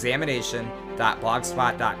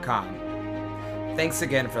 examination.blogspot.com. Thanks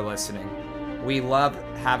again for listening. We love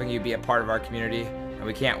having you be a part of our community, and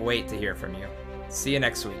we can't wait to hear from you. See you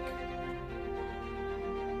next week.